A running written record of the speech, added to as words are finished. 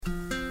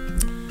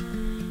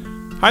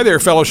Hi there,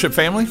 fellowship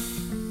family.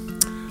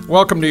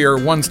 Welcome to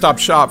your one-stop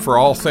shop for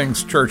all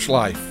things church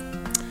life.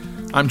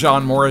 I'm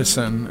John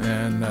Morrison,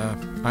 and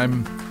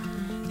I'm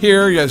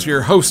here as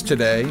your host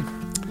today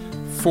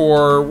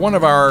for one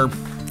of our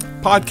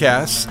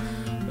podcasts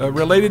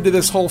related to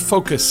this whole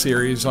focus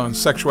series on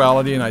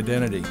sexuality and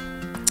identity.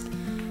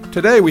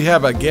 Today we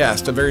have a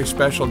guest, a very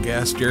special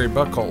guest, Gerry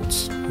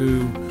Buchholz,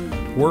 who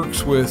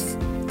works with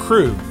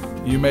Cru.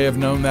 You may have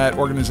known that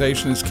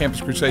organization as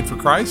Campus Crusade for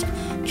Christ.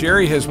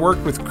 Gerry has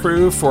worked with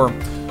Cru for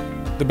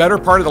the better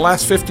part of the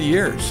last 50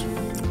 years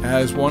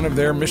as one of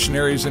their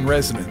missionaries in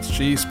residence.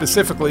 She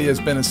specifically has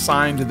been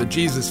assigned to the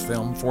Jesus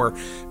Film for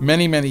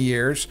many, many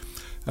years.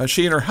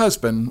 She and her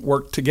husband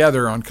worked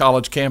together on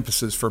college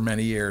campuses for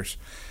many years.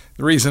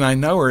 The reason I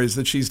know her is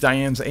that she's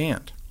Diane's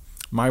aunt,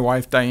 my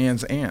wife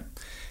Diane's aunt.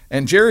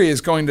 And Gerry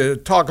is going to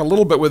talk a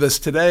little bit with us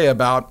today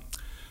about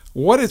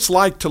what it's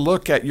like to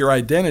look at your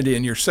identity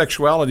and your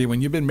sexuality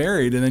when you've been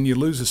married and then you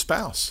lose a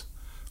spouse.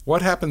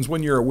 What happens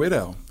when you're a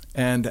widow?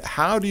 And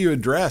how do you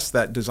address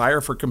that desire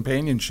for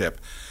companionship?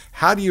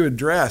 How do you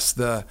address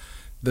the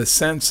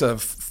sense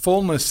of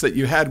fullness that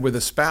you had with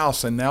a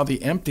spouse and now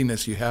the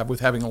emptiness you have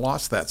with having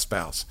lost that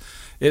spouse?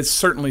 It's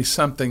certainly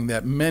something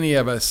that many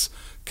of us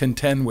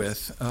contend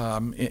with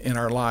in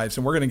our lives.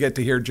 And we're going to get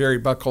to hear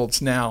Gerry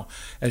Buchholz now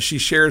as she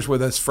shares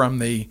with us from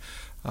the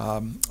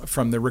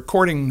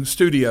recording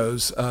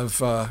studios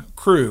of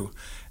Cru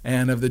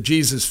and of the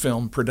Jesus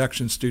Film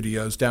production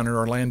studios down in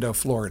Orlando,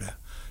 Florida.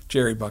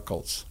 Gerry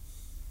Buchholz.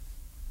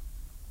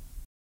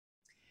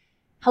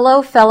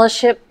 Hello,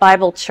 Fellowship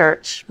Bible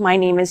Church. My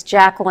name is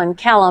Jacqueline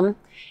Kellum,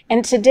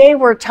 and today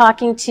we're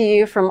talking to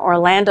you from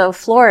Orlando,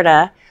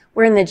 Florida.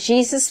 We're in the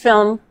Jesus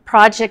Film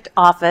Project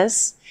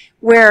office,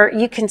 where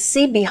you can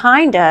see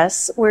behind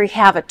us, we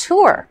have a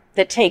tour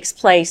that takes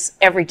place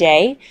every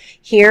day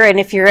here. And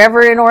if you're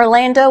ever in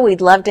Orlando, we'd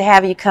love to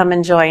have you come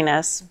and join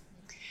us.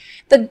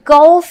 The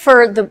goal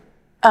for the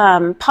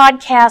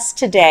podcast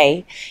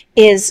today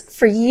is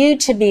for you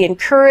to be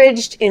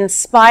encouraged,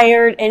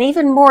 inspired, and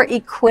even more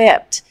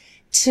equipped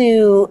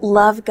to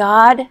love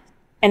God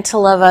and to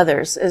love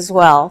others as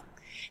well.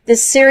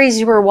 This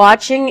series you were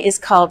watching is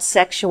called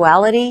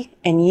Sexuality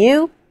and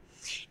You.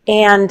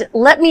 And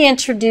let me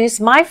introduce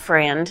my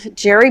friend,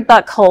 Gerry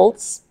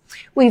Buchholz.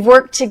 We've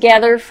worked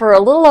together for a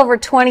little over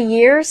 20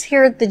 years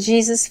here at the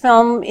Jesus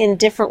Film in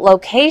different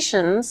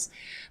locations.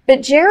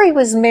 But Gerry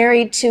was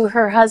married to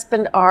her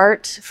husband,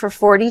 Art, for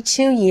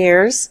 42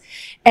 years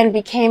and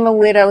became a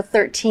widow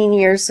 13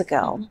 years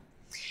ago.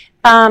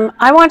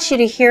 I want you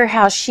to hear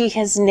how she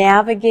has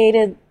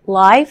navigated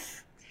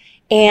life.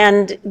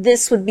 And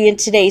this would be in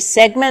today's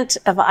segment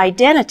of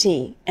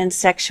identity and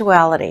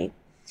sexuality.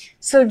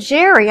 So,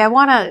 Gerry, I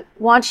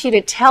want you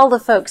to tell the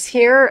folks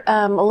here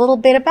a little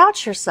bit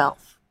about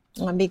yourself.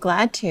 I'd be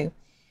glad to.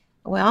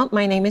 Well,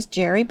 my name is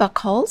Gerry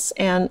Buchholz,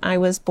 and I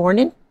was born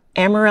in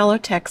Amarillo,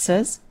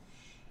 Texas,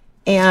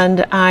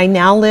 and I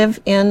now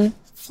live in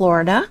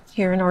Florida,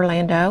 here in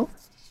Orlando.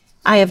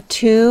 I have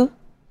two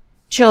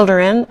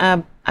children,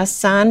 a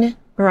son,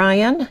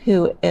 Brian,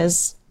 who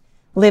is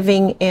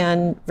living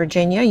in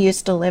Virginia,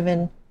 used to live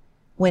in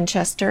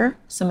Winchester.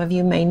 Some of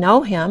you may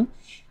know him.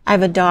 I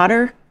have a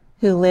daughter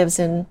who lives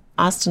in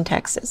Austin,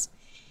 Texas.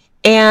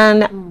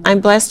 And I'm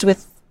blessed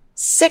with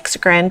 6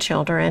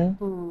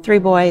 grandchildren, 3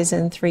 boys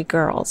and 3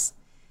 girls.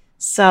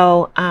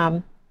 So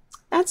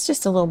that's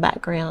just a little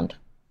background.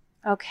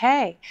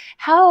 Okay.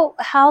 How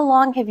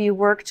long have you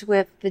worked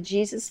with the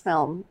Jesus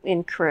Film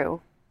in Cru?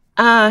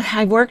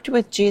 I worked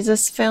with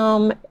Jesus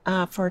Film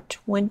for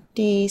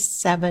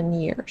 27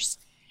 years.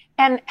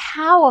 And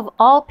how, of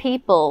all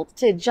people,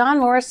 did John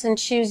Morrison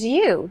choose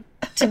you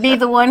to be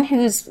the one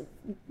who's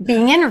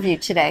being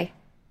interviewed today?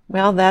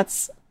 Well,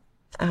 that's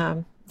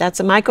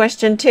my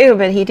question too,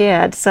 but he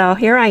did. So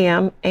here I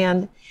am.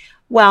 And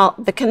well,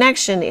 the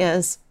connection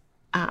is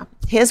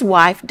his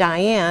wife,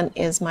 Diane,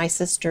 is my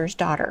sister's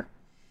daughter.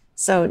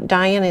 So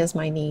Diane is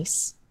my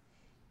niece.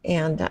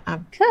 And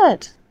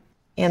good.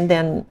 And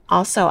then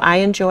also I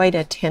enjoyed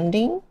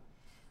attending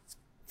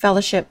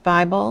Fellowship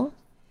Bible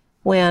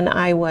when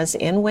I was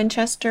in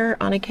Winchester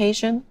on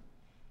occasion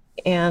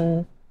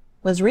and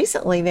was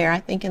recently there, I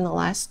think in the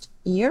last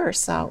year or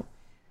so.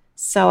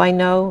 So I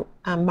know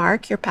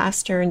Mark, your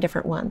pastor, and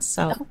different ones.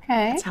 So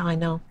That's how I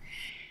know.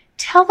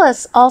 Tell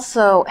us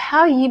also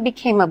how you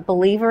became a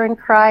believer in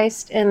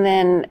Christ and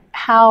then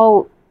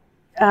how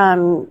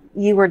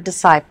you were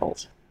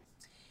discipled.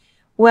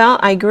 Well,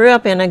 I grew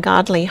up in a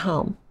godly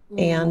home,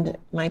 and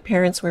my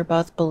parents were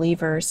both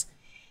believers.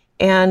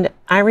 And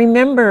I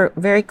remember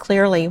very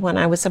clearly when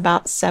I was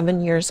about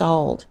 7 years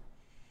old,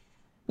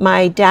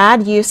 my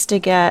dad used to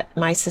get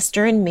my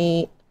sister and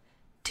me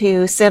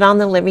to sit on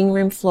the living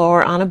room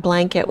floor on a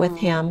blanket with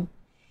him.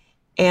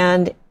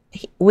 And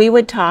we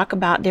would talk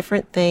about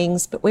different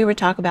things, but we would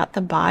talk about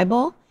the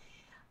Bible.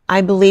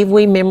 I believe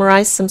we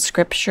memorized some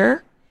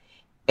scripture.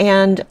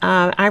 And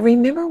I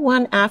remember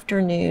one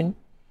afternoon,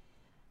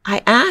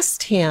 I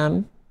asked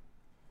him,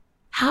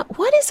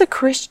 what is a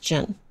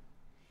Christian?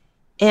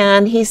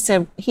 And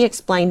he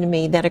explained to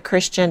me that a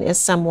Christian is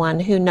someone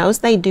who knows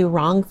they do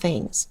wrong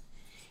things,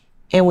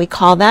 and we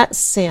call that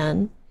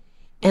sin,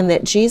 and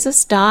that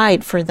Jesus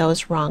died for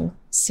those wrong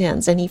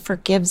sins, and he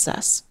forgives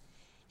us.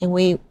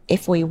 And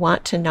if we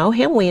want to know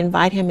him, we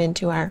invite him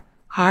into our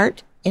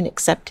heart and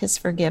accept his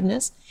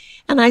forgiveness.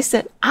 And I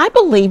said, I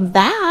believe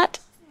that.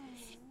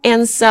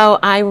 And so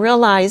I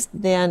realized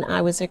then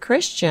I was a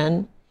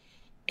Christian,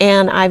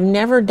 and I've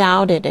never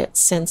doubted it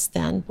since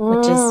then,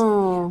 which is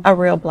a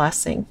real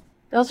blessing.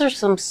 Those are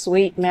some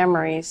sweet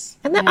memories.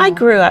 And then I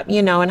grew up,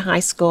 in high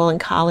school and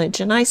college,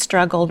 and I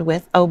struggled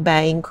with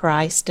obeying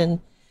Christ. And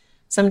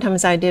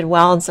sometimes I did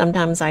well, and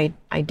sometimes I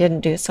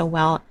didn't do so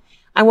well.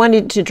 I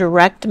wanted to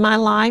direct my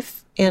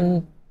life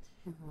and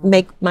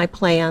make my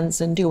plans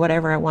and do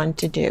whatever I wanted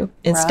to do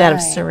instead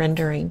of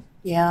surrendering.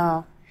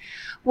 Yeah.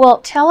 Well,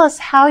 tell us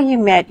how you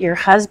met your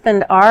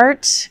husband,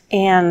 Art,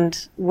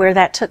 and where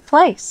that took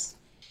place.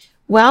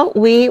 Well,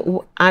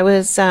 I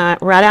was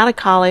right out of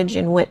college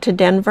and went to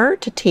Denver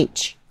to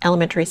teach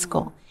elementary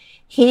school.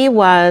 He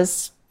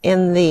was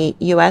in the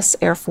U.S.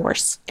 Air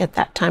Force at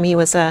that time. He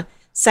was a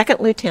second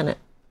lieutenant.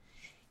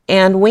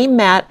 And we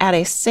met at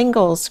a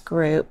singles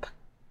group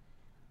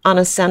on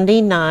a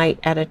Sunday night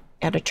at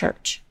a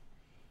church.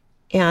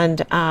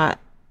 And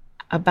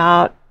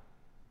about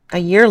a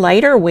year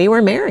later, we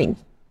were married,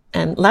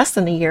 and less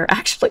than a year,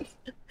 actually.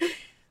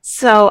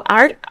 So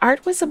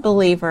Art was a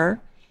believer,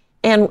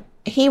 and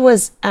he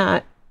was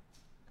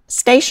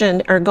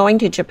stationed or going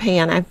to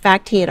Japan. In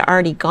fact, he had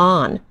already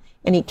gone,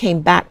 and he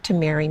came back to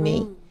marry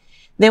me.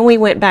 Then we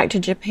went back to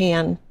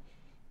Japan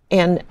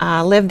and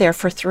lived there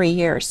for 3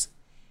 years.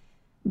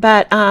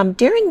 But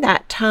during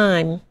that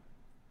time,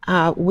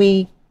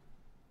 we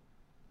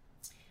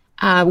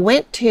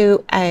went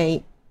to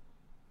a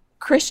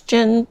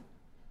Christian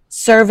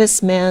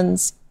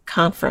servicemen's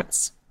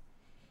conference.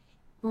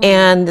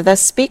 And the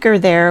speaker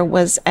there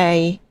was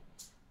a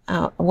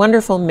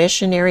wonderful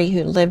missionary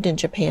who lived in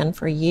Japan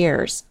for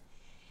years.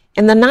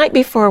 And the night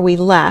before we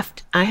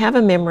left, I have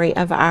a memory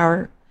of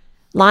our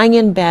lying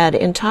in bed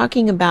and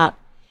talking about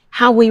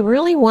how we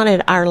really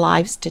wanted our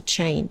lives to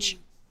change.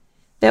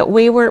 That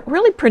we were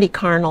really pretty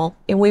carnal,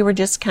 and we were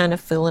just kind of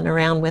fooling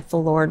around with the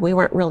Lord. We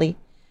weren't really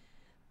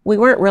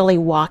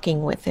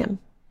walking with him.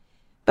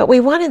 But we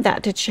wanted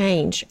that to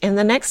change. And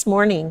the next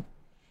morning,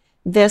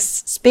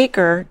 this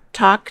speaker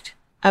talked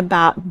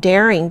about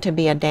daring to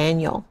be a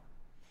Daniel.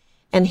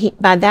 And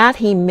by that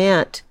he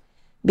meant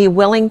be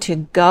willing to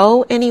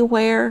go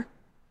anywhere,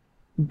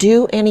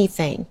 do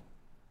anything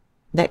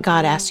that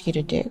God asks you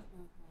to do.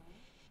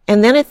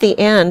 And then at the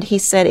end, he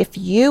said, if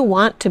you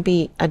want to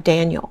be a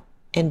Daniel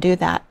and do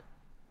that,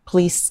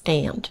 please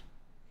stand.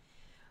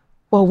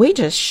 Well, we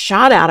just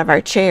shot out of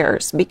our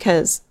chairs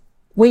because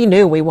we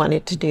knew we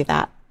wanted to do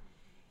that.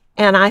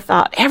 And I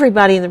thought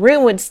everybody in the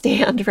room would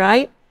stand,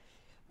 right?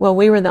 Well,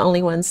 we were the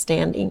only ones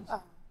standing.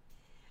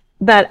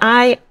 But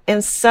I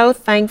am so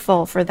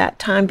thankful for that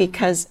time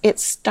because it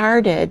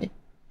started,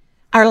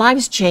 our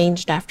lives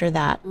changed after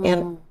that.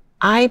 And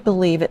I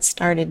believe it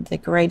started the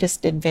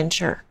greatest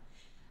adventure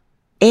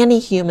any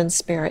human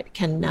spirit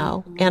can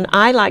know. And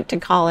I like to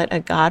call it a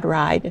God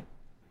ride.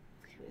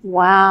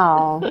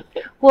 Wow.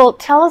 Well,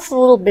 tell us a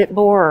little bit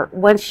more.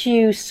 Once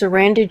you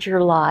surrendered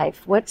your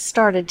life, what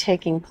started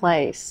taking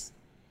place?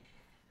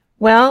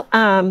 Well,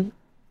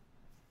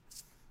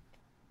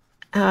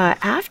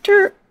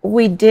 after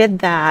we did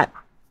that,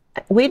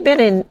 we'd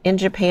been in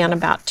Japan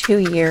about 2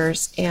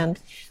 years, and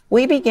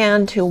we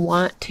began to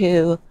want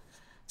to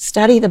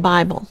study the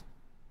Bible.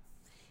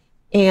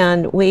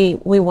 And we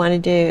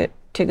wanted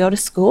to go to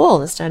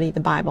school and study the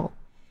Bible.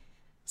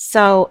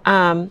 So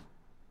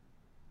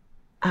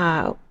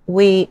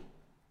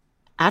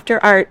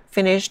after Art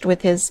finished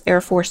with his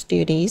Air Force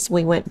duties,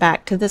 we went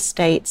back to the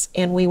States,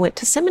 and we went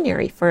to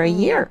seminary for a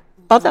year,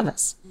 both of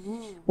us.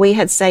 We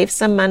had saved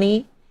some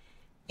money,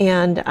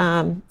 and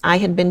I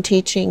had been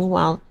teaching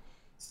while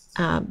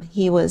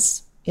he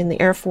was in the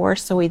Air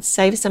Force, so we'd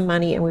saved some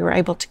money and we were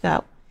able to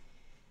go.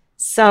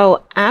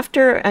 So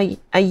after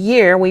a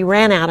year, we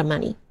ran out of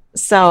money.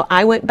 So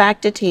I went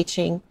back to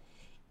teaching,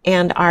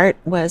 and Art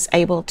was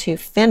able to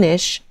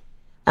finish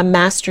a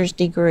master's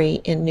degree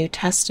in New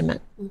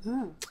Testament.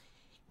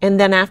 And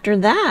then after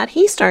that,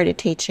 he started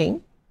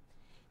teaching,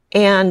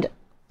 and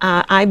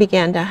I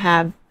began to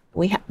have,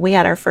 we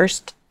had our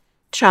first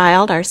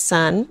child, our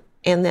son,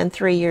 and then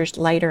 3 years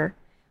later,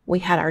 we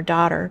had our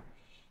daughter.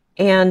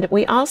 And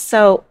we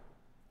also,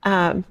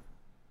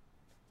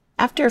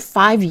 after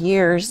 5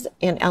 years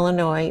in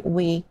Illinois,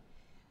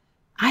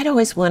 I'd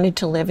always wanted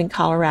to live in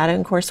Colorado.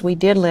 And of course, we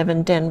did live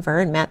in Denver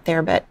and met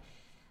there, but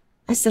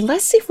I said,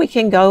 let's see if we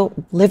can go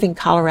live in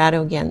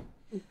Colorado again.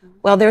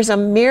 Well, there's a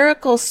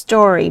miracle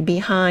story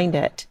behind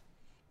it,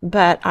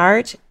 but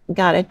Art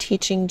got a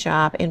teaching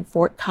job in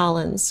Fort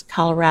Collins,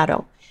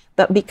 Colorado.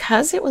 But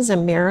because it was a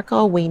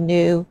miracle, we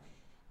knew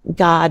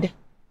God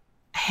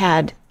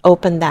had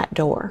opened that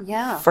door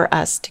for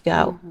us to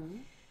go.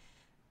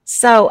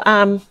 So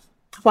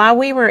while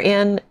we were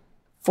in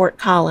Fort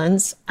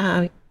Collins,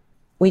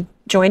 we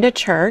joined a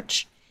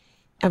church,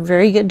 a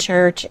very good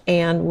church,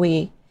 and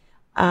we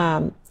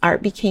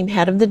Art became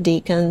head of the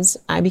deacons.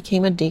 I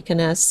became a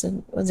deaconess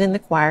and was in the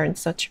choir and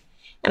such.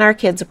 And our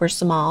kids were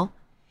small.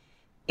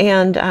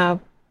 And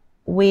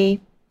we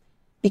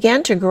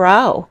began to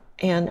grow.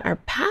 And our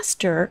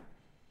pastor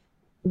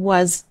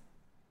was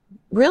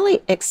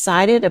really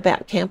excited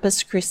about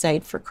Campus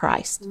Crusade for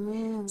Christ.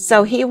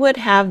 So he would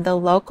have the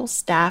local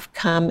staff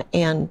come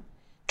and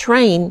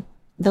train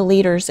the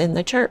leaders in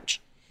the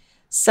church.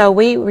 So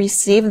we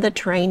received the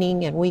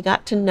training and we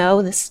got to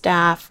know the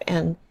staff,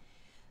 and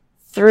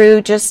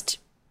through just,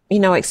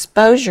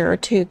 exposure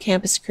to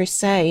Campus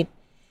Crusade,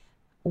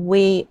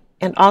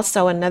 and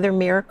also another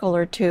miracle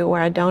or two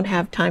where I don't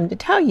have time to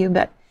tell you,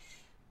 but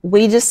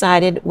we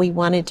decided we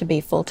wanted to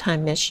be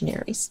full-time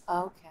missionaries.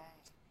 Okay.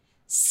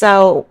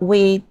 So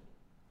we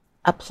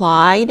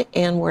applied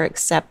and were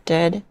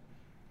accepted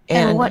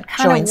and what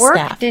kind joined of work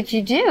staff. did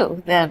you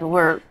do then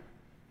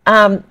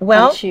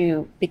Once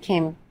you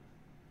became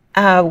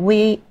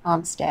we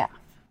on staff?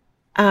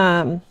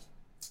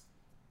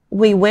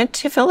 We went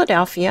to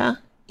Philadelphia,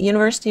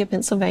 University of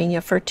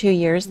Pennsylvania, for 2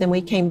 years. Then we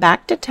came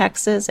back to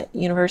Texas at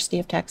University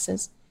of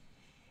Texas.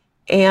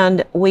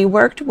 And we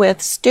worked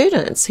with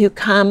students who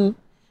come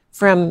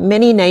from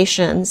many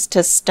nations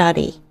to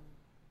study,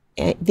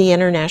 the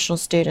international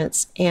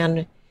students.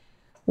 And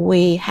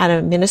we had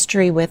a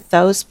ministry with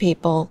those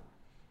people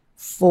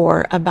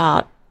for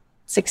about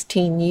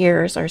 16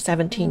 years or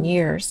 17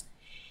 years.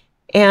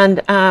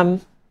 And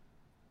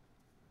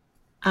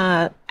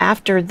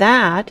after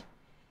that,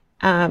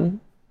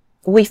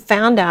 we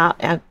found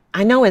out,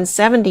 I know in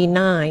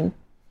 79,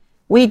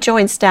 we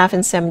joined staff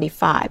in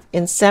 75.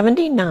 In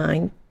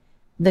 79,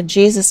 the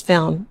Jesus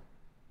film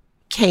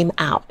came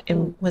out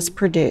and was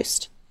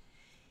produced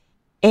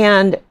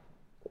and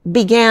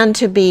began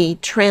to be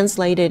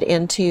translated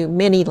into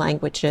many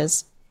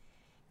languages.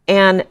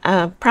 And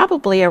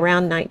probably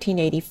around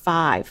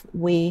 1985,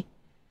 we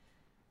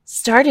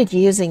started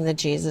using the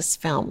Jesus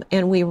film,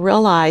 and we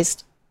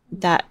realized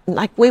that,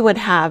 like, we would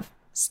have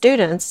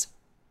students.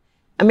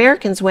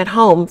 Americans went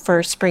home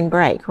for spring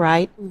break,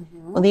 right?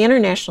 Well, the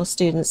international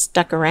students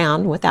stuck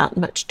around without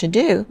much to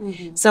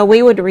do. So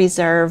we would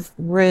reserve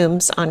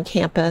rooms on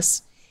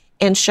campus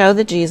and show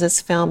the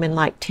Jesus film in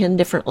like 10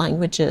 different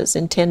languages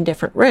in 10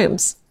 different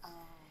rooms,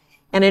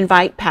 and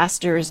invite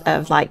pastors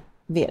of like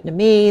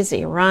Vietnamese,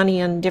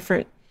 Iranian,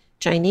 different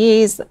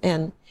Chinese,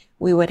 and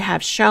we would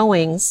have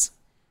showings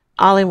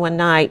all in one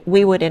night.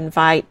 We would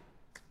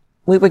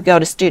go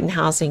to student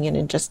housing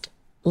and just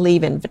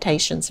leave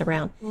invitations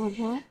around.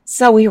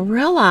 So we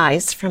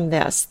realized from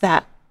this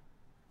that,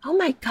 oh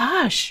my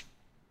gosh,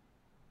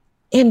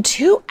 in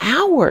 2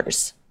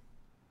 hours,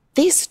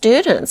 these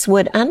students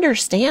would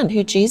understand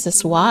who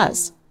Jesus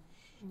was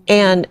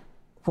and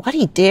what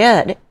he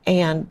did.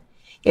 And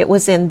it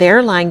was in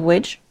their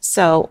language,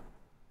 so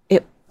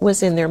it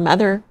was in their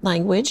mother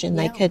language, and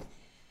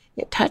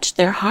it touched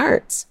their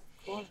hearts.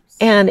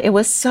 And it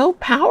was so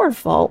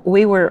powerful.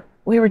 We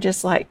were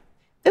just like,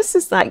 this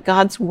is like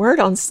God's word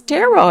on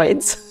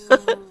steroids.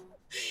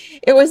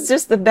 It was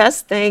just the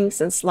best thing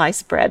since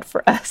sliced bread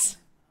for us.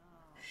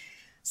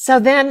 So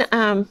then,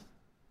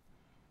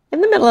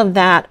 in the middle of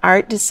that,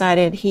 Art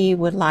decided he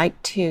would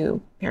like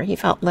to, or he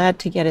felt led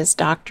to get his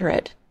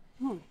doctorate.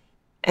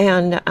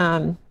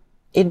 And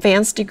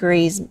advanced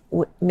degrees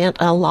meant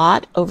a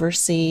lot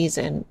overseas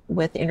and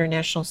with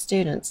international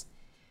students.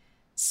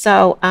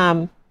 So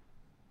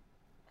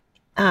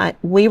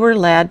we were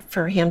led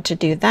for him to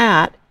do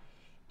that.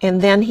 And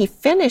then he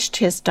finished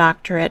his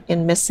doctorate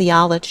in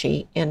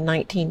missiology in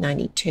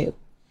 1992.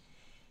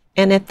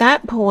 And at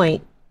that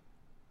point,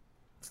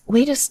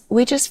 we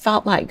just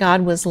felt like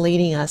God was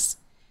leading us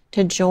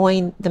to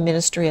join the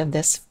ministry of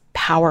this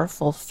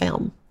powerful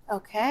film.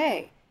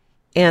 Okay.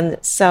 And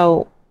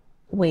so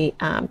we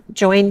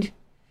joined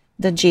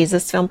the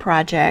Jesus Film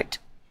Project,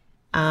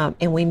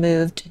 and we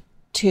moved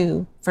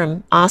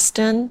from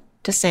Austin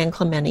to San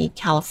Clemente,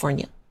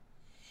 California.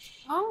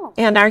 Oh.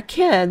 And our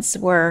kids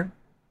were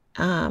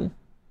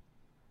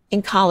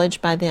in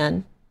college by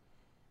then.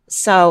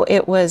 So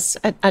it was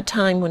a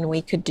time when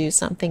we could do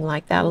something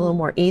like that a little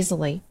more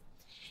easily.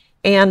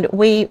 And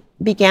we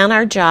began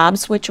our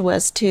jobs, which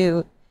was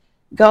to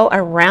go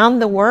around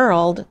the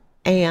world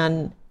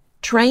and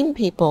train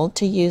people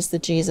to use the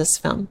Jesus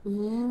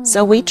film.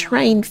 So we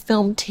trained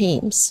film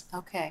teams.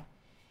 Okay.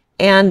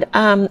 And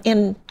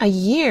in a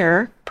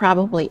year,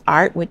 probably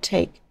Art would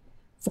take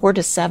 4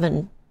 to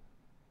 7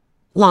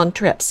 long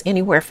trips,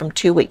 anywhere from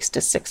 2 weeks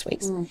to 6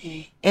 weeks.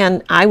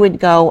 And I would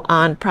go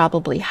on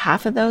probably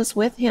half of those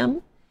with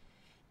him.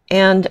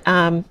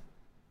 And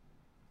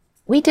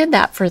we did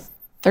that for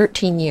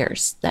 13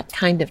 years, that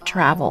kind of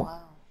travel.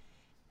 Wow.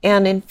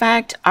 And in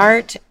fact,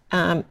 Art,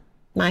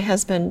 my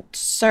husband,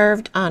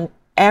 served on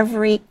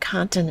every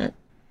continent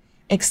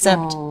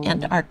except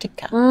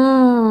Antarctica.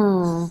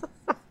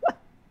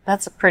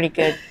 That's a pretty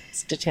good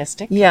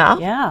statistic. Yeah.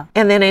 Yeah.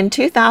 And then in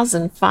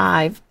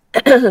 2005,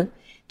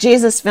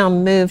 Jesus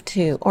Film moved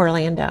to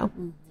Orlando.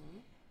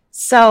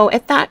 So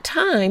at that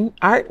time,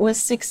 Art was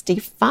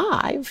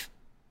 65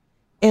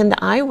 and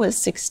I was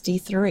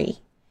 63.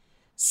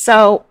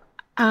 So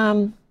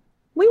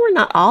we were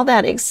not all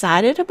that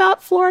excited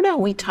about Florida.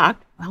 We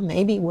talked, well,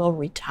 maybe we'll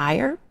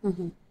retire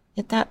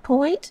at that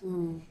point.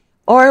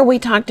 Or we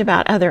talked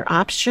about other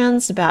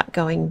options, about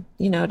going,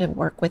 to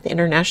work with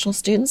international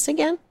students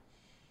again.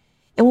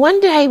 And one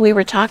day we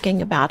were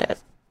talking about it,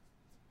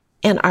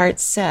 and Art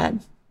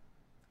said,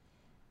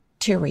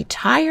 to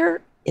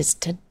retire is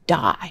to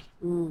die.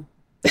 And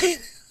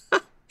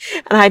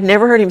I'd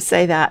never heard him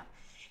say that.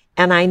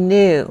 And I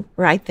knew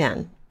right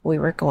then we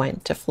were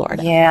going to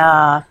Florida.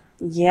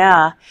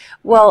 Yeah.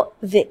 Well,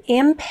 the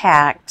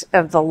impact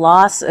of the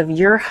loss of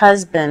your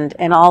husband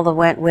and all that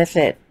went with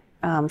it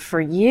for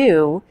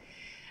you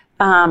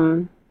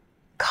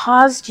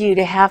caused you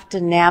to have to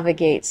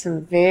navigate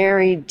some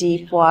very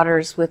deep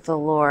waters with the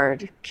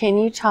Lord. Can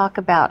you talk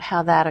about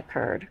how that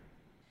occurred?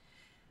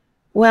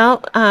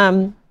 Well,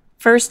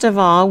 first of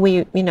all,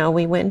 we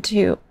went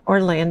to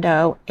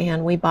Orlando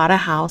and we bought a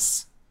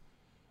house,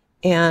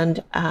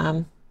 and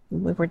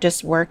we were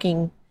just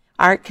working.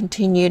 Art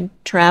continued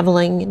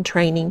traveling and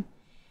training,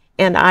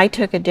 and I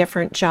took a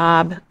different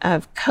job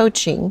of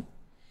coaching.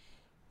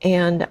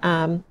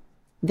 And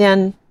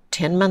then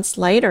 10 months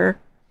later,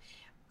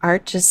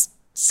 Art just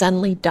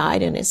suddenly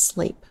died in his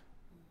sleep.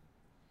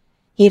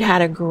 He'd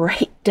had a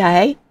great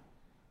day.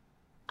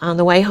 On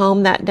the way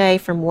home that day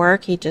from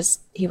work, he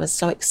was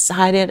so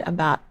excited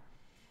about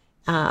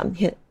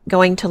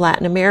going to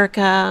Latin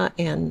America,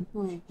 and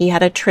he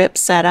had a trip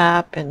set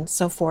up and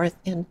so forth.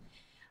 And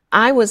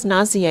I was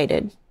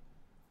nauseated,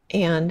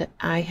 and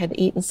I had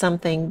eaten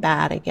something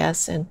bad, I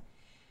guess, and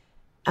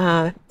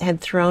had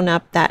thrown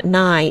up that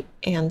night.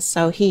 And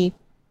so he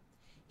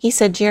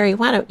said, Gerry,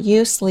 why don't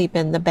you sleep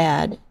in the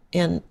bed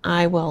and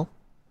I will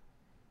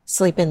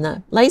sleep in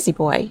the lazy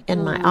boy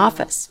in my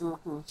office.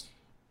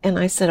 And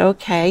I said,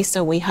 okay.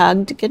 So we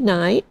hugged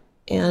goodnight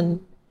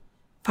and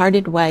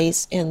parted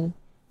ways, and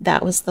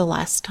that was the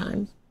last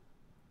time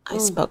I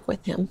spoke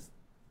with him.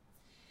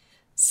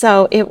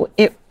 So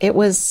it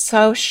was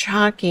so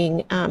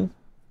shocking.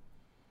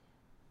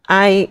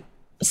 I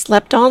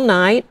slept all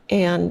night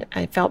and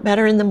I felt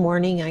better in the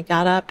morning. I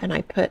got up and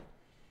I put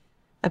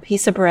a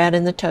piece of bread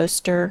in the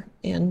toaster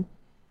and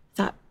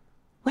thought,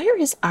 where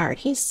is Art?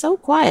 He's so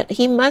quiet.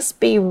 He must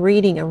be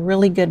reading a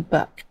really good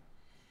book.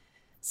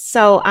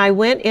 So I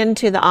went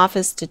into the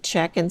office to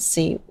check and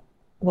see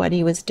what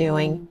he was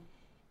doing.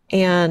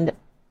 And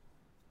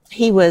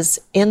he was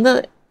in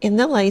the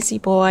lazy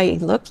boy. He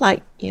looked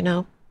like, he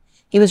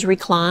was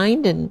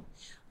reclined and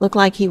looked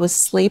like he was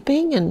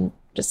sleeping and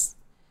just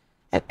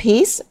at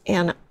peace.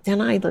 And then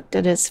I looked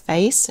at his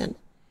face and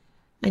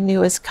I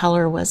knew his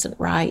color wasn't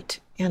right.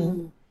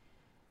 And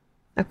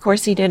of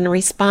course he didn't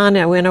respond.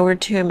 I went over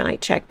to him and I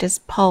checked his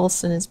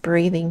pulse and his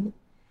breathing.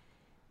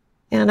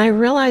 And I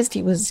realized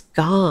he was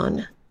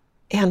gone.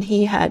 And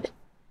he had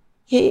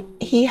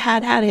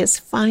had his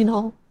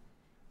final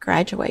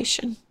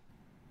graduation.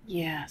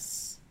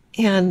 Yes.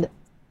 And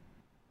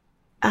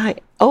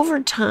over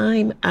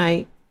time,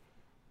 I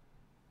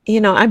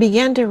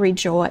began to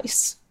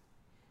rejoice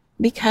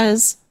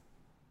because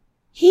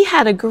he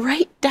had a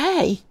great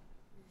day.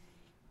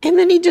 And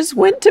then he just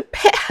went to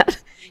bed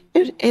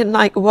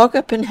and woke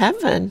up in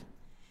heaven.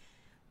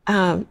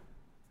 I'm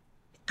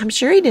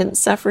sure he didn't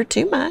suffer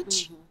too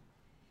much.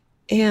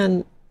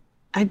 And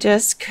I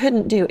just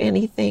couldn't do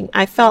anything.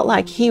 I felt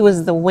like he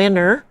was the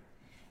winner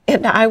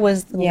and I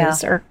was the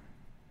loser.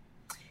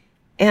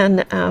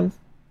 And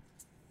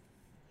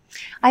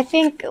I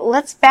think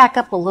let's back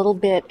up a little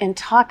bit and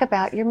talk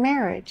about your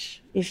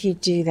marriage, if you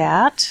do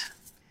that.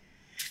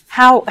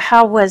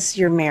 How was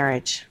your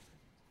marriage?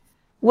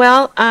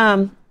 Well,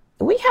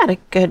 we had a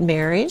good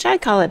marriage. I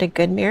call it a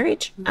good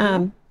marriage.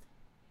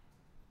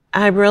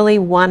 I really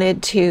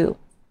wanted to,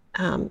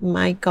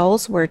 my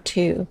goals were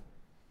to,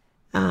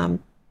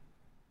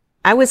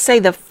 I would say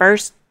the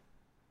first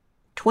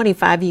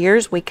 25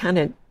 years we kind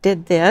of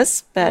did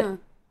this, but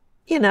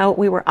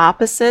we were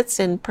opposites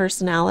in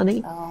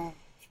personality.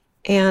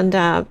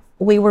 And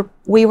we were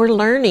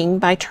learning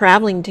by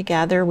traveling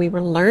together. We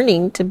were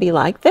learning to be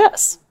like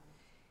this.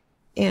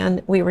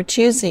 And we were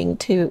choosing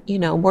to,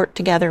 work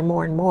together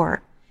more and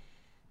more.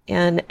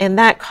 And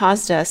that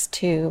caused us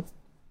to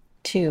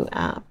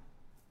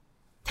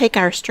take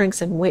our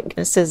strengths and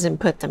weaknesses and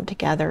put them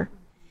together.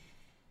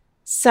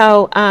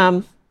 So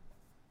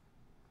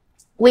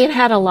we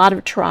had a lot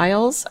of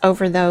trials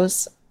over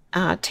those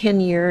 10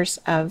 years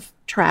of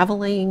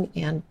traveling,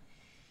 and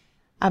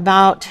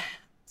about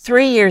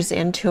 3 years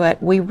into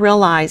it, we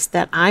realized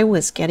that I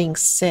was getting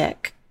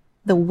sick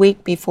the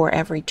week before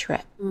every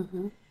trip.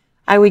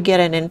 I would get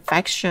an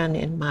infection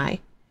in my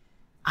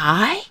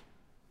eye,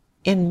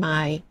 in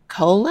my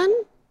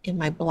colon, in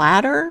my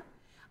bladder.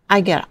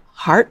 I get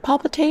heart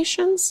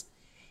palpitations,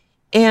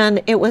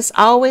 and it was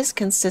always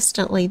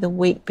consistently the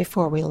week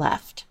before we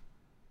left.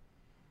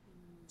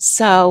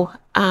 So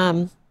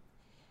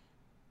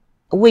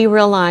we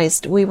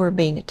realized we were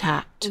being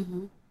attacked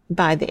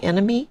by the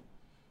enemy,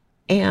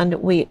 and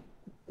we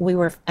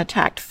were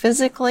attacked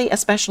physically,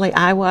 especially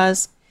I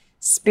was,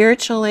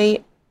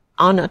 spiritually,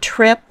 on a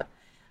trip,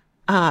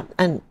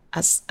 an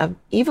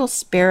evil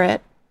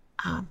spirit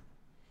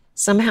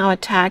somehow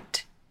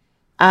attacked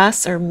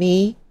us or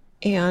me,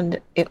 and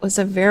it was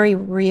a very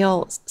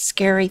real,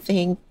 scary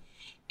thing.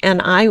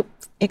 And I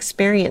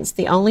experienced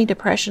the only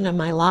depression of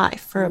my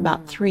life for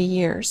about 3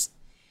 years.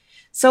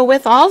 So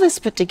with all this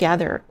put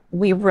together,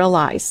 we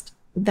realized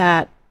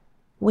that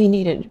we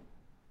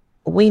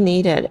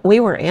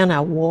were in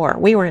a war,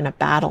 we were in a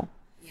battle.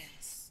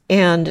 Yes.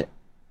 And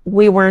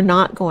we were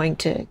not going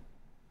to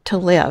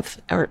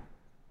live, or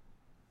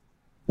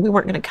we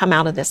weren't going to come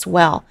out of this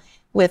well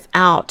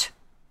without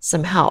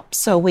some help.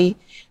 So we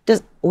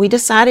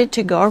decided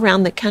to go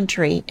around the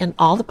country in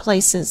all the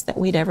places that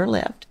we'd ever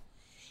lived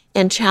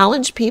and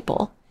challenge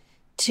people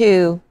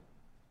to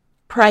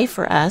pray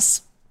for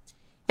us.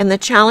 And the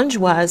challenge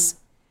was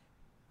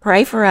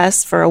pray for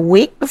us for a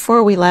week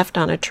before we left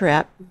on a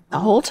trip, the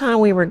whole time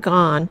we were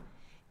gone,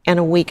 and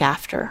a week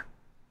after.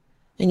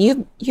 And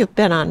you've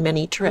been on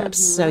many trips,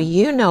 so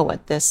you know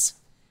what this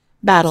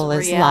battle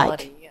is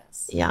reality, like.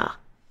 Yes. Yeah.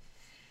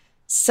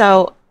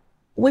 So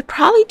we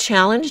probably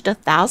challenged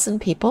 1,000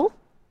 people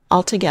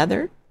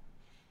altogether.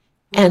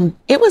 And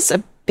it was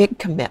a big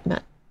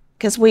commitment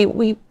because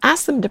we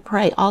asked them to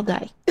pray all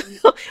day,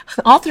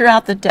 all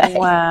throughout the day.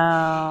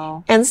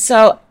 Wow. And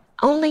so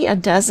only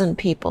 12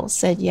 people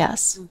said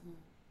yes.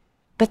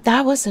 But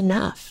that was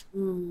enough.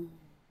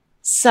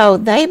 So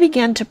they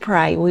began to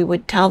pray. We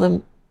would tell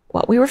them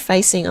what we were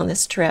facing on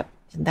this trip,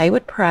 and they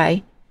would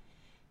pray,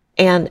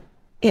 and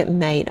it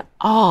made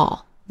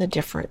all the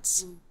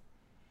difference.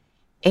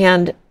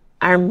 And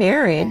our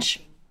marriage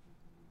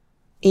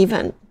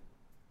even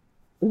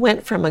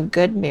went from a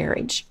good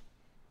marriage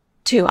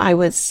to, I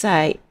would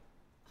say,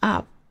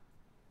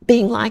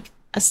 being like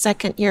a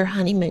second-year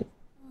honeymoon,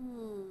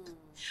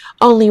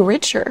 only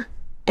richer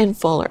and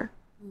fuller.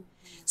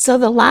 So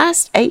the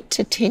last 8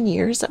 to 10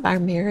 years of our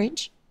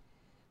marriage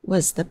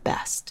was the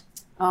best.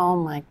 Oh,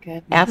 my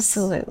goodness.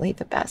 Absolutely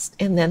the best.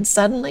 And then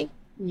suddenly,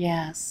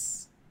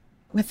 Yes.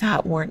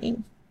 without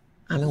warning,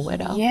 I'm a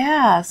widow.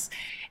 Yes.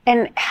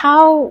 And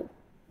how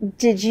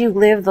did you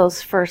live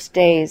those first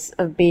days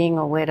of being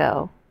a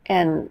widow?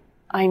 And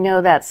I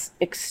know that's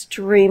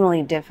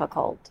extremely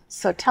difficult.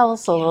 So tell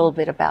us a little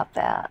bit about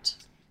that.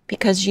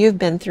 Because you've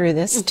been through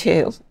this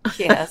too.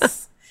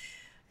 Yes.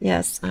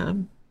 Yes.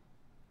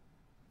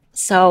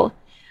 So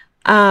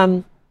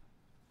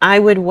I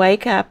would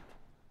wake up.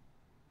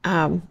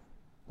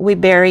 We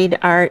buried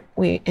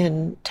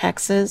in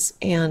Texas,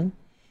 and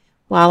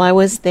while I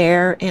was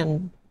there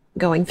and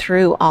going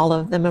through all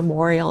of the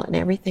memorial and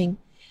everything,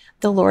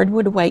 the Lord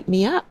would wake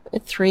me up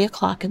at 3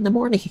 o'clock in the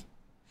morning,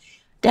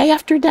 day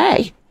after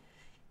day.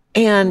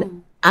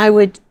 And I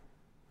would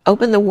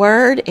open the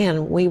Word,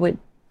 and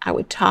I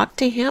would talk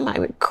to Him. I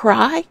would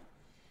cry.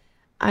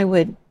 I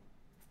would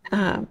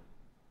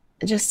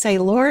just say,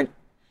 Lord,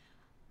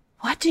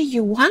 what do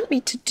you want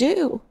me to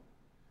do?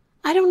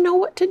 I don't know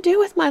what to do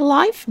with my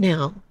life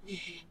now.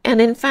 And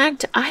in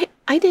fact, I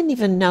didn't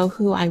even know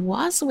who I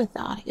was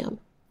without Him.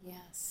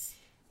 Yes.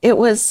 It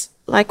was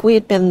like we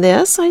had been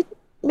this, I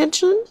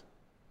mentioned.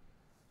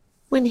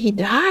 When He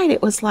died,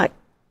 it was like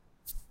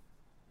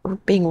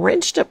being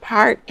wrenched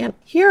apart, and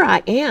here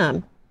I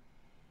am.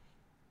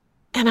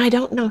 And I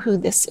don't know who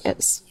this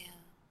is. Yeah.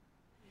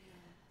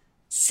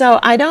 So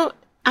I don't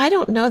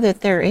know that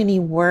there are any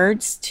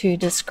words to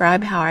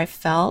describe how I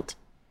felt.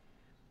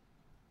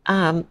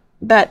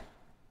 But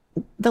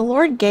the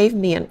Lord gave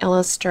me an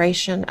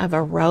illustration of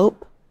a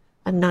rope,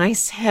 a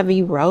nice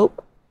heavy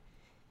rope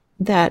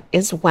that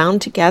is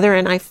wound together.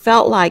 And I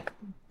felt like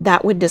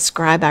that would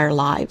describe our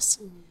lives.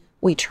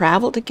 We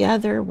traveled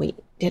together. We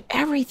did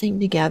everything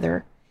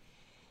together.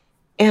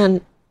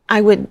 And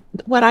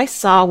what I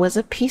saw was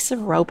a piece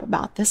of rope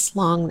about this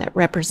long that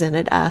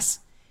represented us.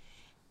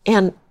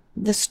 And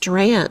the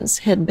strands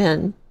had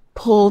been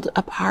pulled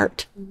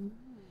apart.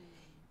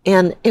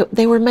 And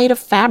they were made of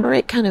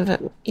fabric, kind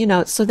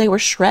of, so they were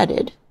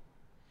shredded.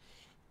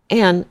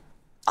 And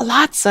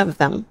lots of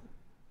them.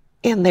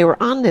 And they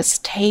were on this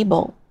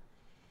table.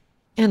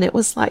 And it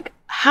was like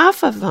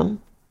half of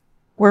them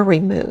were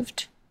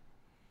removed.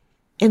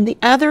 And the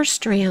other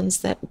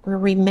strands that were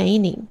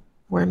remaining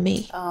were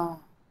me.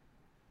 Oh.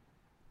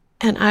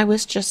 And I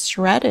was just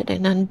shredded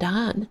and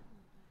undone.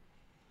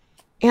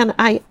 And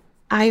I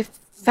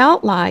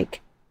felt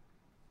like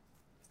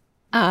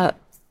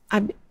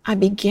I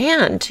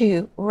began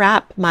to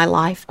wrap my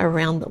life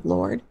around the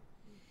Lord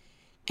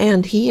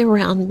and He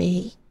around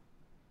me.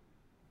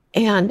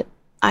 And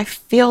I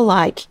feel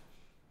like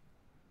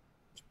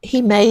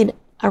He made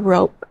a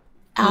rope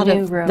out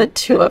of the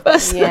two of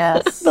us,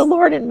 Yes. the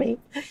Lord and me.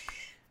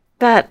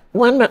 But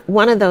one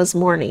of those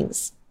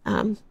mornings,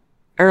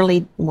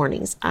 early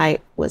mornings, I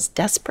was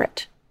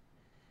desperate.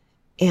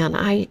 And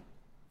I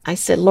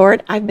said,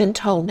 Lord, I've been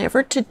told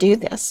never to do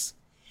this,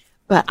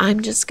 but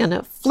I'm just going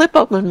to flip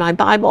open my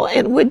Bible,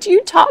 and would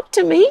you talk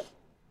to me?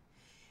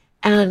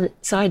 And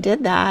so I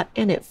did that,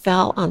 and it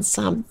fell on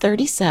Psalm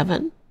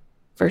 37,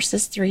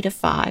 verses 3 to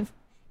 5,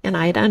 and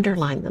I had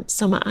underlined them,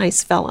 so my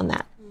eyes fell on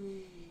that.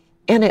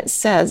 And it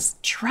says,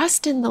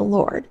 trust in the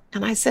Lord.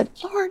 And I said,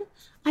 Lord,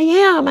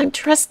 I'm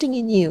trusting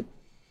in you.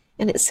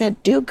 And it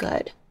said, do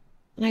good.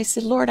 And I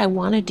said, Lord, I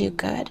want to do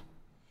good.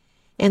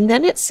 And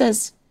then it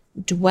says,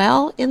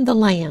 dwell in the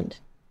land.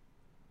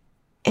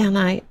 And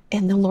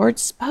the Lord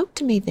spoke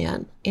to me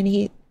then.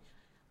 And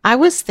I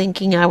was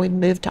thinking I would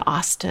move to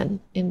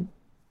Austin and,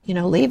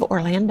 leave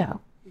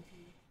Orlando.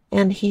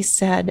 And he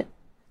said,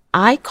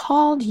 I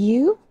called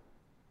you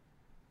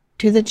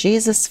to the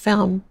Jesus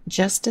film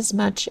just as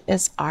much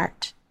as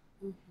Art.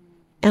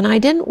 And I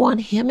didn't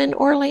want him in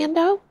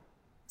Orlando.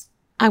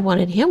 I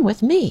wanted him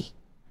with me.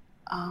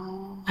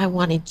 Oh. I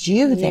wanted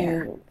you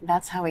there.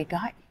 That's how he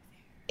got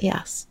you.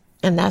 Yes.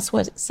 And that's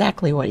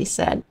exactly what he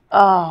said.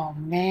 Oh,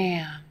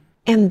 man.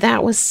 And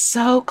that was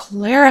so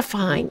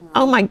clarifying.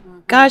 Oh my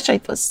gosh, I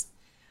was,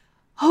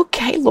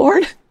 okay,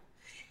 Lord.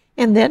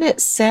 And then it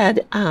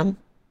said,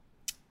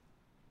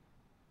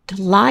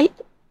 delight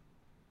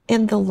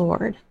in the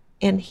Lord,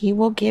 and he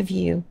will give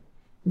you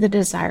the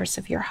desires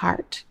of your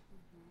heart.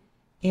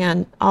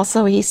 And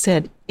also he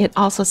said, it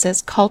also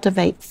says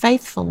cultivate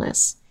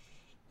faithfulness.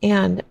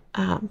 And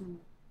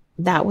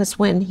that was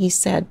when he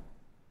said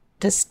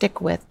to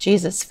stick with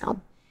Jesus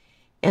film.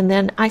 And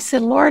then I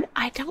said, Lord,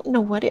 I don't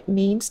know what it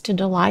means to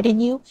delight in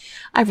you.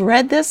 I've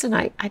read this and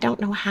I don't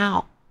know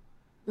how.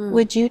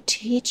 Would you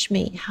teach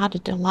me how to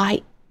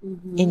delight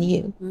in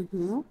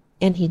you?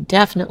 And he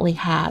definitely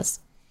has.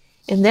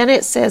 And then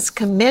it says,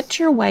 commit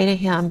your way to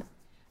him.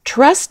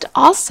 Trust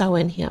also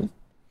in him,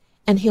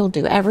 and he'll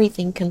do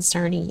everything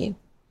concerning you.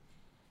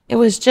 It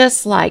was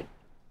just like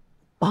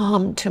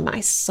balm to my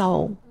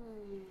soul.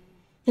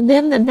 And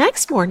then the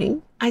next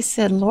morning, I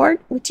said, Lord,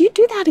 would you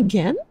do that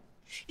again?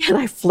 And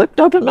I flipped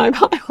open my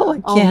Bible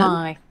again. Oh,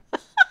 my.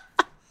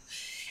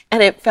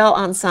 And it fell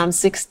on Psalm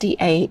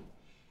 68,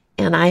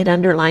 and I had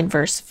underlined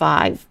verse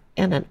 5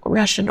 in a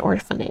Russian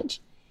orphanage.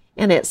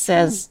 And it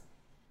says,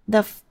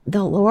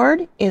 the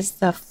Lord is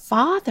the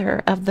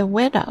father of the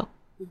widow.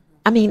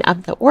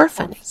 Of the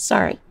orphan,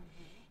 sorry.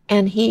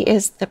 And he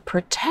is the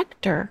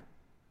protector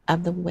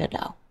of the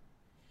widow.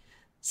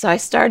 So I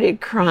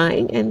started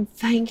crying and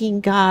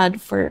thanking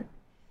God for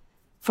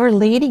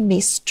leading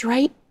me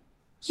straight.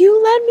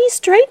 You led me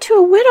straight to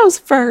a widow's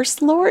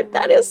verse, Lord.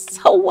 That is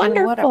so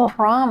wonderful. And what a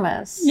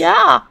promise.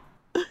 Yeah.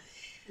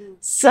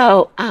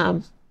 So,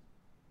 and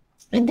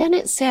then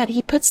it said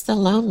he puts the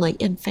lonely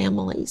in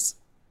families.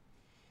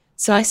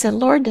 So I said,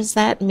 Lord, does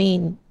that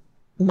mean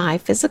my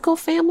physical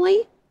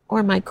family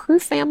or my crew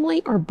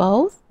family or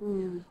both?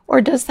 Or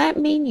does that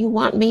mean you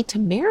want me to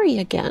marry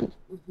again?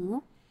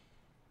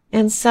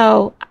 And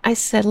so I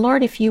said,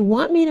 Lord, if you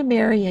want me to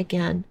marry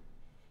again,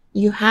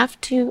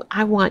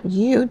 I want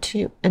you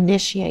to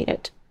initiate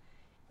it.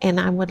 And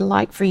I would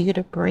like for you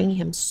to bring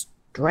him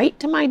straight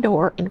to my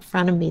door in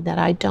front of me that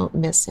I don't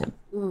miss him.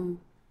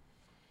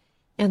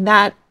 And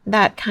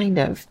that kind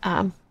of,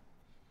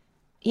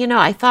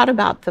 I thought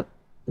about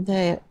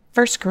the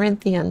 1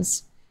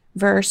 Corinthians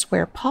verse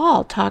where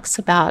Paul talks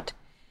about,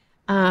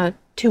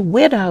 to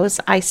widows,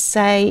 I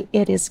say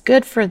it is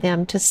good for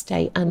them to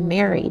stay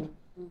unmarried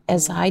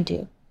as I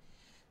do.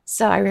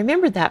 So I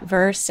remember that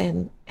verse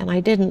and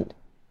I didn't,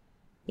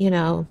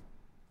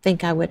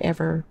 think I would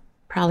ever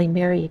probably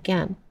marry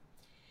again.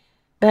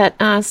 But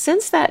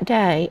since that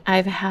day,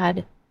 I've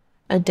had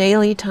a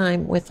daily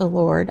time with the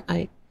Lord.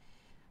 I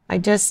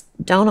just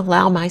don't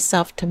allow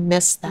myself to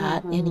miss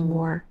that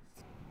anymore.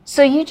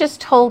 So you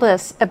just told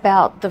us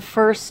about the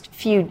first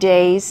few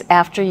days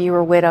after you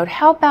were widowed.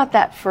 How about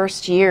that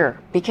first year?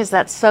 Because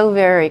that's so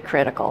very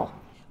critical.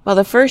 Well,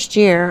 the first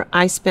year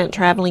I spent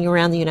traveling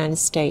around the United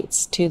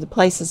States to the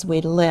places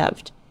we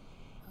lived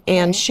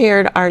and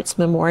shared Art's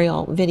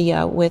memorial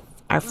video with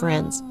our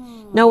friends.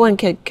 No one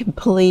could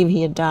believe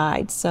he had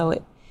died. So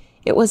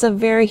it was a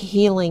very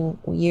healing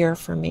year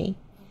for me.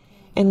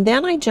 And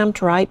then I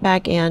jumped right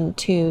back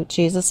into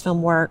Jesus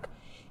Film work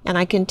and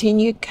I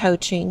continued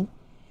coaching.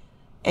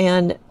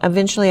 And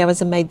eventually I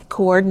was made the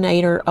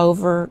coordinator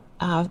over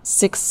 5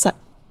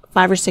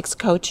 or 6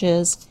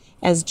 coaches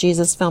as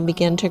Jesus Film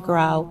began to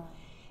grow.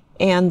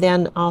 And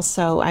then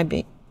also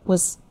I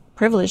was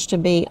privileged to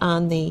be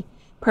on the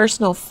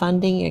personal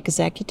funding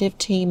executive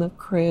team of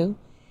crew.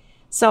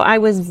 So I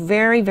was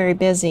very, very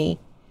busy.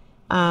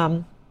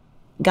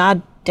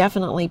 God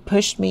definitely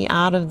pushed me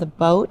out of the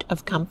boat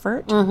of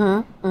comfort.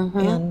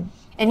 And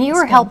you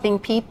were helping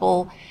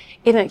people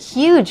in a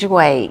huge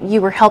way.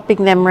 You were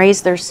helping them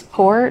raise their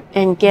support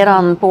and get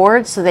on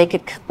board so they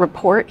could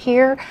report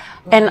here.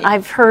 And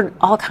I've heard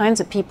all kinds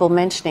of people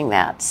mentioning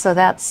that. So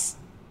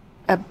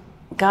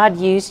God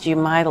used you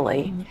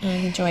mightily. I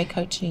enjoy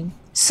coaching.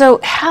 So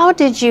how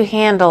did you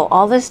handle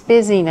all this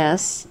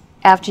busyness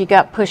after you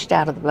got pushed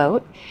out of the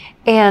boat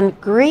and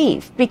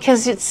grief?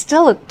 Because it's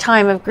still a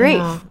time of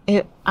grief.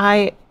 Yeah,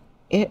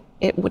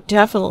 it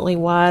definitely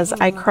was.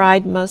 I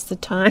cried most of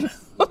the time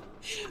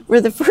for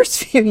the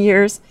first few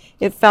years,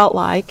 it felt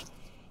like.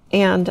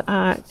 And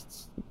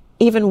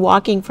even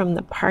walking from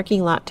the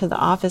parking lot to the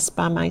office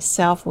by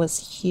myself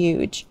was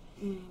huge.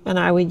 And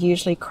I would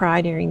usually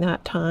cry during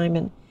that time.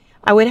 And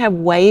I would have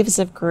waves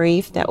of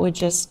grief that would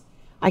just,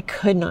 I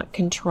could not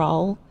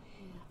control.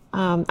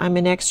 I'm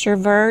an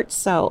extrovert,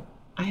 so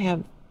I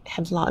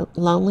had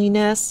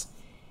loneliness,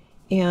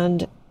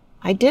 and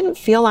I didn't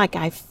feel like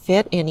I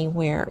fit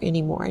anywhere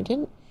anymore. I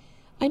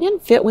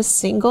didn't fit with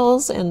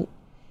singles, and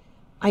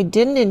I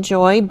didn't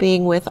enjoy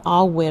being with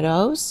all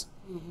widows.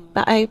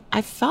 But I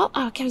felt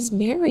like I was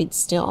married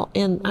still,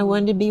 and I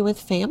wanted to be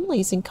with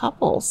families and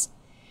couples.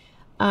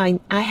 I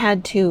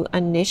had to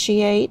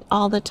initiate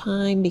all the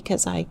time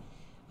because I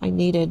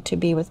needed to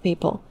be with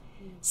people.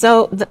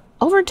 So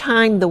over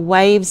time, the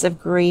waves of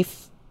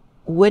grief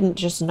wouldn't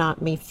just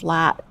knock me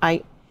flat.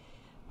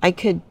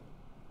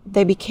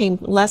 They became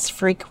less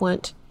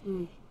frequent,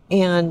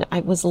 and I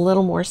was a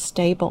little more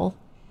stable.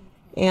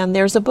 And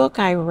there's a book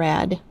I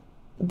read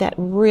that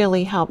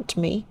really helped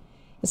me.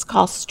 It's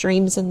called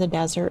Streams in the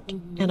Desert,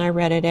 and I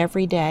read it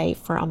every day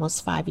for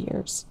almost 5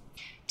 years.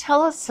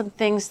 Tell us some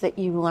things that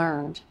you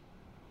learned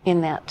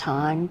in that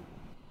time.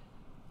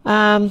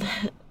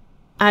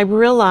 I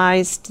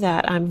realized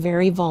that I'm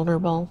very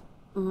vulnerable,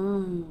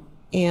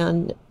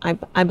 and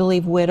I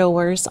believe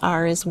widowers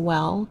are as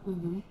well.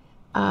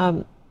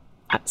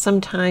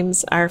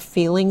 Sometimes our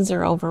feelings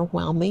are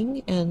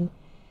overwhelming, and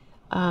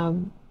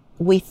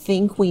we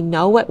think we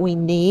know what we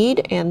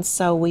need, and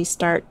so we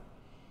start,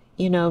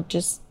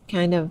 just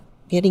kind of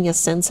getting a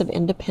sense of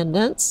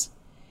independence,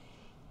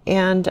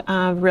 and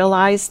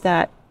realize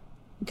that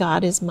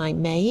God is my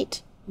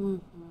mate,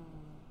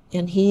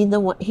 and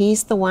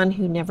He's the one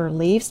who never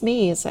leaves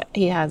me.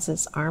 He has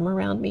His arm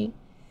around me,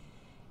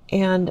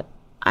 and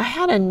I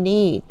had a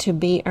need to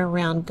be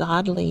around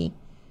godly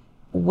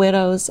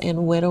widows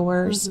and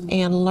widowers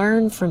and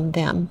learn from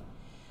them,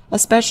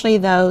 especially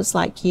those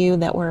like you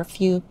that were a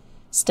few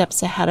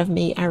steps ahead of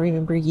me. I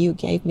remember you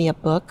gave me a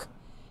book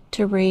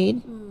to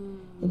read,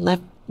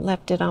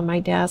 left it on my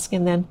desk,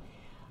 and then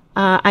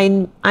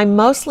I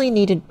mostly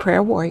needed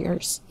prayer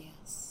warriors.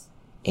 Yes.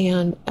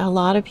 And a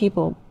lot of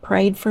people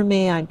prayed for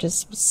me. I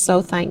just was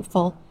so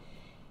thankful.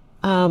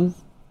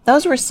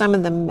 Those were some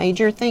of the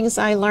major things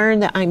I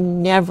learned, that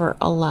I'm never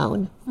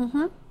alone,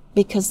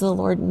 because the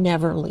Lord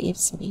never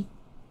leaves me.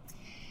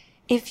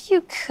 If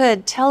you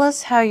could, tell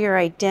us how your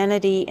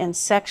identity and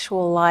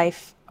sexual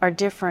life are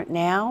different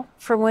now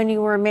from when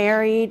you were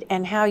married,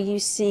 and how you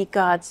see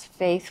God's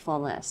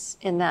faithfulness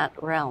in that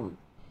realm.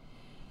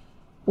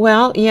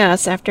 Well,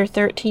 yes, after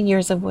 13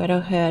 years of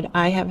widowhood,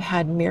 I have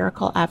had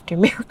miracle after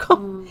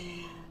miracle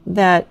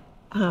that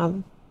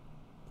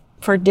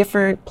for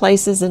different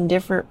places and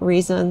different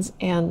reasons.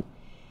 And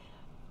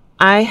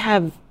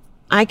I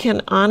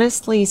can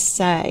honestly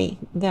say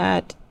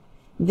that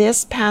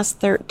this past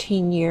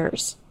 13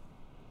 years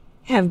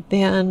have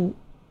been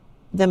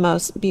the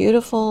most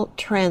beautiful,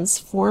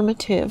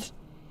 transformative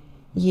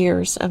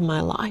years of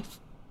my life.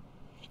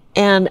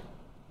 And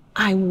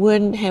I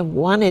wouldn't have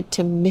wanted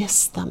to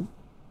miss them.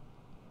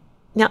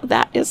 Now,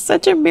 that is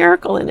such a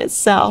miracle in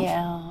itself.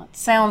 Yeah, it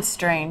sounds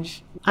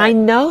strange. I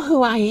know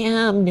who I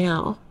am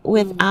now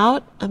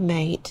without a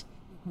mate.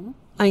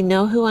 I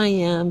know who I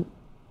am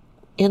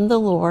in the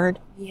Lord.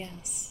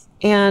 Yes.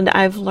 And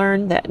I've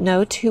learned that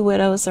no two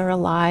widows are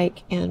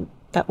alike,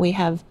 but we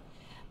have,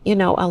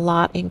 a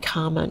lot in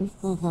common.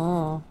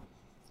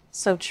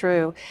 So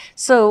true.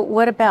 So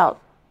what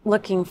about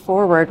looking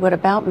forward? What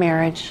about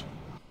marriage?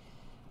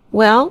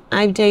 Well,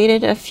 I've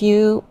dated a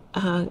few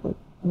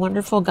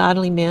wonderful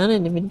godly men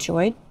and have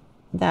enjoyed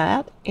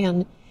that.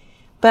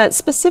 But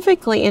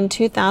specifically in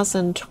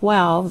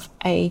 2012,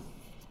 a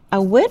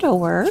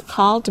widower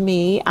called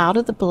me out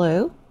of the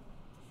blue.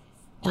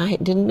 I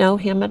didn't know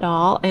him at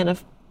all, and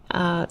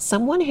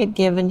someone had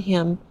given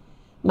him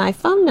my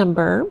phone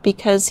number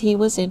because he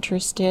was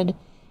interested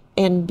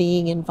in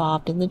being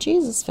involved in the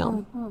Jesus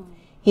film.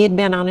 He had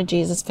been on a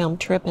Jesus film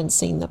trip and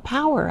seen the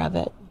power of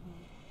it.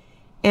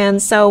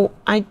 And so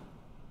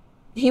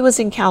he was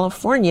in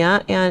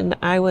California, and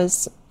I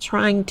was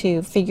trying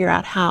to figure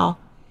out how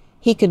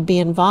he could be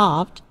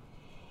involved.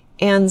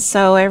 And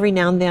so every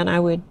now and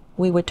then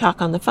we would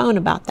talk on the phone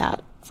about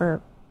that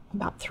for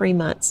about 3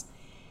 months.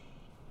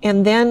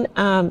 And then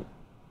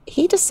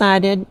he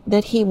decided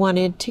that he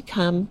wanted to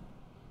come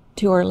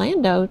to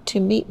Orlando to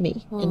meet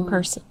me in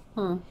person.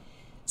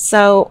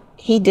 So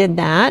he did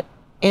that,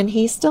 and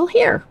he's still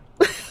here.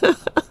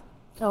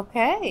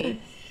 Okay.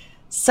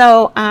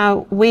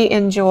 So we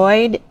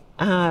enjoyed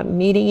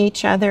meeting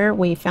each other.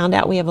 We found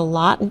out we have a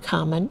lot in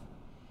common,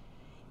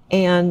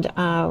 and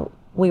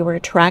we were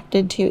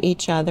attracted to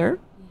each other.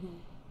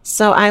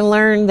 So I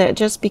learned that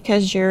just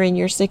because you're in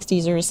your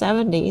 60s or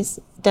 70s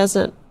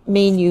doesn't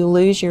mean you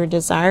lose your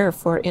desire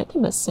for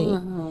intimacy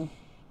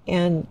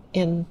and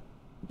in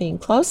being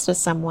close to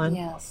someone.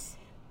 Yes.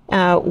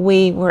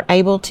 We were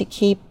able to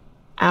keep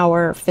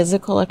our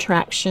physical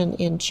attraction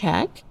in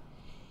check,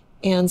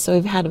 and so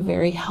we've had a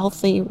very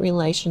healthy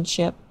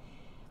relationship.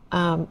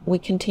 We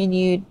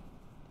continued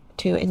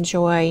to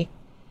enjoy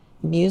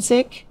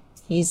music.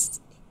 He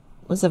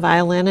was a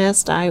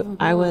violinist.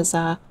 I was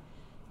a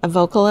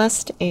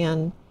vocalist,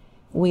 and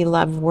we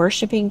loved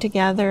worshiping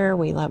together.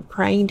 We loved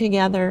praying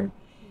together.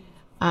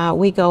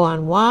 We go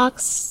on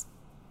walks.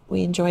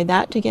 We enjoy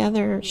that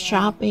together.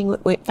 Shopping.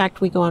 In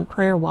fact, we go on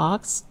prayer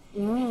walks.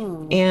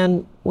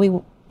 And we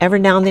every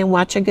now and then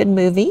watch a good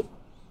movie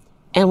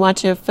and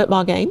watch a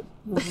football game.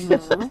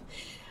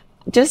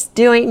 Just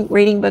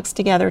reading books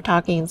together,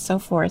 talking, and so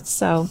forth.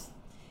 So,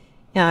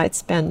 yeah,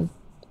 it's been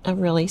a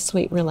really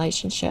sweet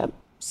relationship.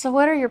 So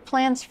what are your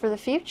plans for the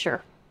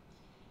future?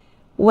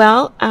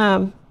 Well,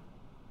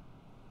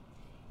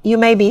 you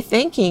may be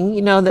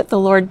thinking, that the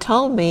Lord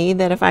told me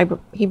that if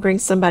He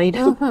brings somebody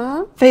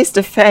to face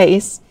to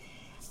face,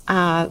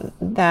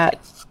 that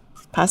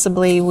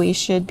possibly we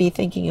should be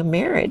thinking of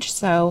marriage.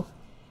 So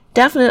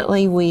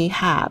definitely we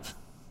have,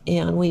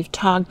 and we've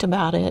talked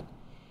about it,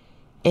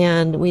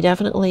 and we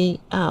definitely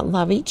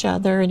love each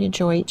other and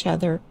enjoy each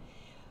other.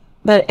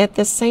 But at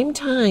the same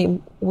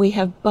time, we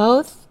have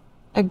both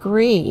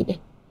agreed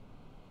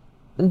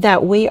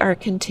that we are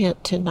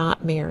content to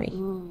not marry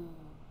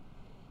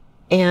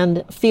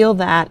and feel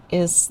that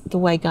is the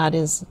way God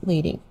is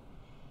leading.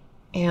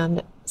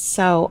 And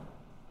so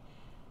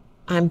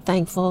I'm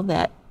thankful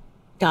that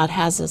God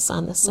has us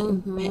on the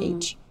same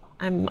page.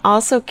 I'm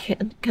also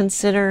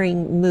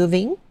considering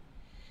moving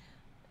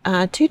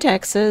to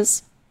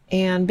Texas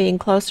and being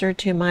closer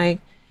to my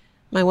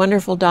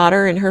wonderful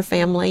daughter and her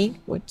family,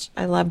 which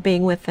I love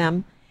being with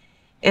them.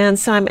 And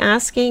so I'm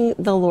asking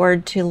the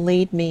Lord to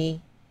lead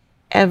me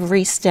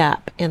every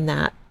step in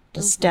that,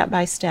 just step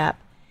by step.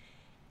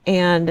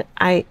 And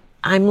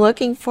I'm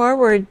looking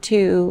forward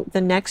to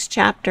the next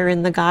chapter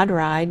in the God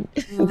ride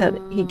that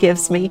He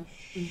gives me.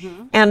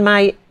 And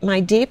my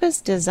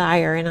deepest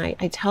desire, and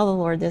I tell the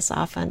Lord this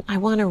often, I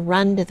want to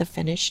run to the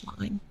finish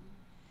line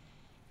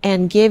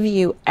and give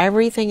you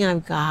everything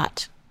I've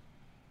got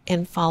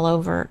and fall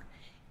over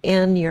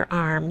in your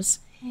arms.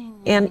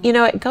 And,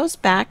 it goes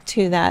back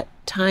to that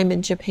time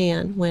in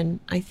Japan when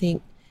I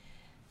think,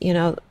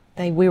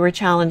 we were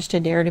challenged to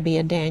dare to be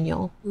a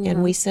Daniel.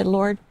 And we said,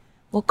 Lord,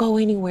 we'll go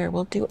anywhere.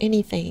 We'll do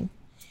anything.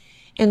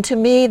 And to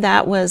me,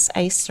 that was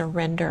a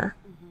surrender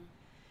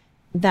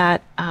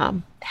that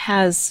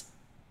has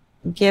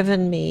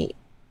given me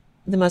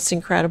the most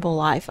incredible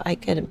life. I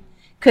could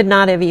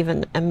not have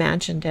even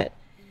imagined it.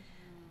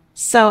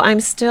 So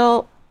I'm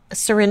still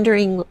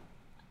surrendering.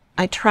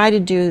 I try to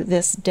do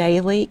this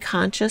daily,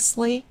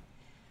 consciously.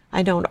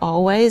 I don't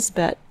always,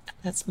 but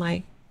that's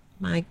my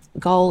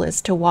goal,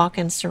 is to walk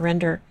and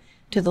surrender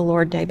to the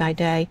Lord day by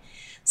day.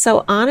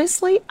 So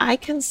honestly, I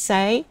can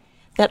say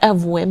that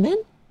of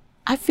women,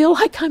 I feel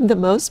like I'm the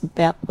most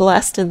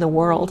blessed in the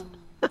world.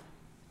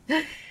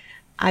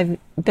 I've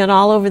been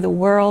all over the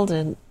world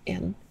and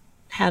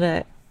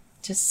had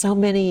just so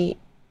many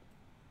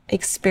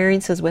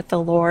experiences with the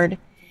Lord.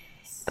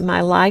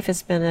 My life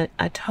has been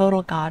a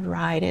total God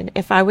ride. And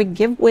if I would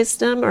give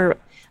wisdom or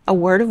a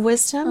word of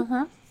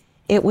wisdom,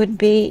 it would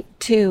be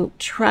to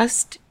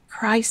trust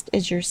Christ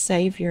as your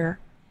Savior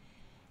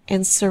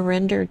and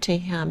surrender to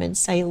Him and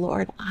say,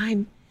 Lord,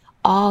 I'm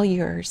all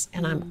yours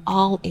and I'm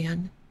all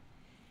in.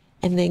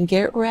 And then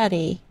get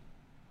ready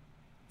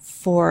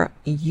for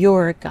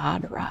your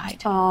God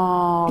ride.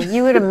 Oh,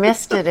 you would have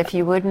missed it if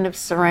you wouldn't have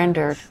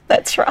surrendered.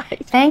 That's right.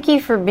 Thank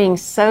you for being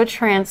so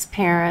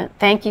transparent.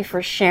 Thank you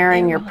for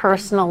sharing your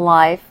personal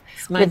life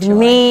with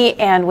me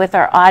and with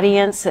our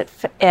audience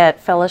at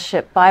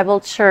Fellowship Bible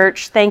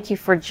Church. Thank you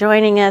for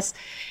joining us.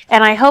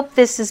 And I hope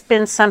this has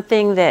been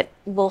something that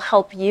will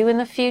help you in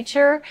the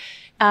future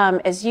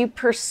as you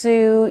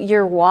pursue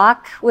your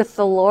walk with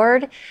the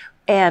Lord.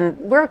 And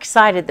we're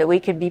excited that we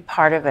could be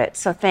part of it.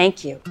 So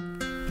thank you.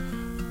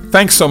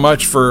 Thanks so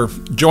much for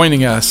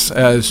joining us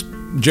as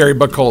Gerry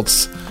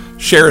Buchholz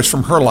shares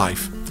from her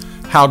life,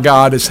 how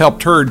God has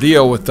helped her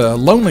deal with the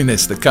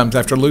loneliness that comes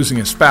after losing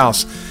a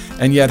spouse,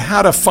 and yet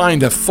how to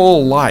find a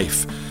full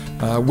life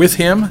with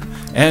Him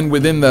and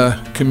within the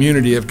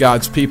community of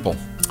God's people.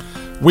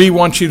 We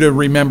want you to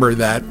remember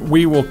that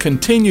we will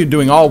continue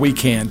doing all we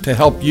can to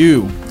help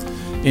you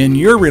in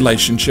your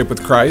relationship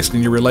with Christ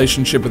and your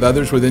relationship with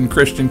others within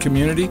Christian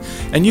community.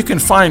 And you can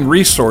find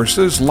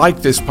resources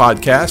like this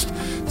podcast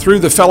through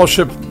the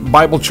Fellowship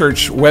Bible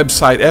Church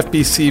website,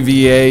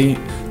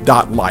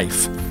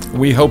 fbcva.life.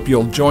 We hope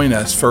you'll join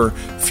us for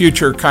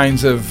future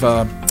kinds of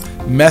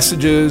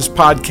messages,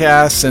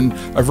 podcasts, and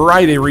a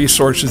variety of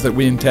resources that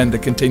we intend to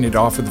continue to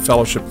offer the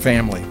Fellowship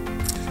family.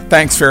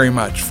 Thanks very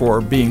much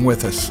for being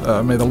with us.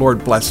 May the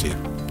Lord bless you.